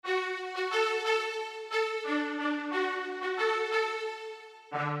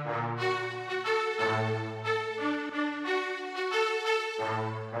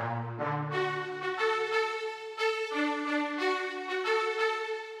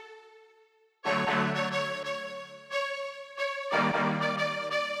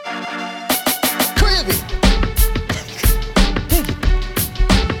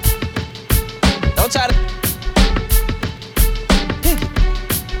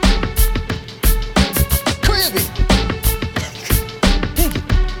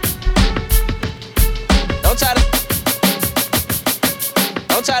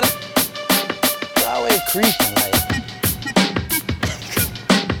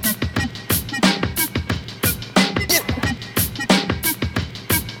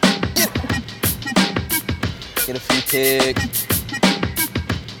pics.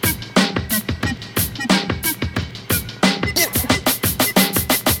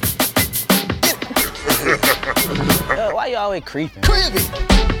 Why you always creeping? Creepin.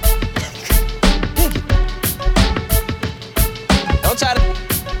 Don't try to.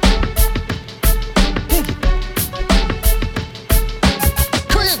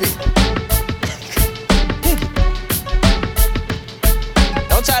 Creepin.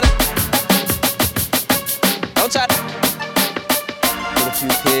 Don't try to. Don't try to. Get a few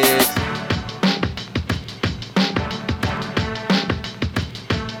pics.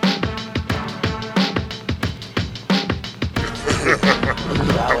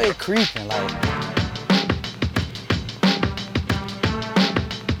 You always creeping like.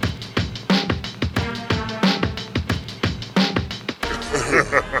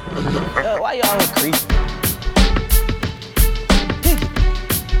 Why you always creeping?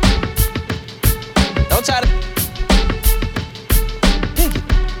 Don't try to.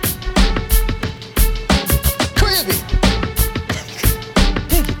 Creepin.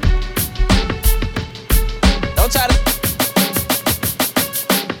 Don't try to.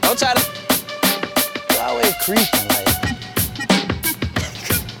 Don't try to. You always creeping like.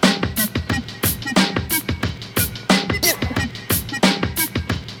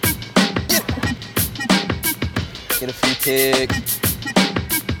 Get a few pics.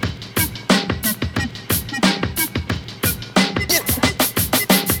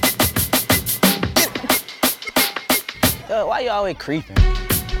 Why you always creeping?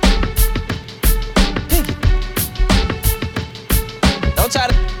 Don't try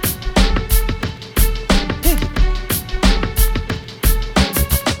to.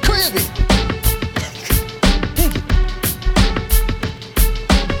 Creepin.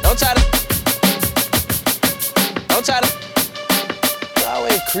 Don't try to. Don't try to. You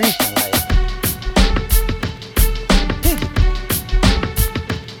always creeping like.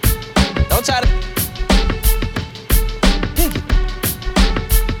 Don't try to.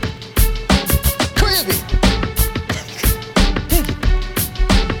 Creepin.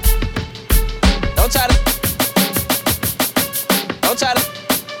 Don't try to. Don't try to.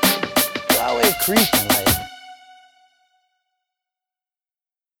 You always creeping.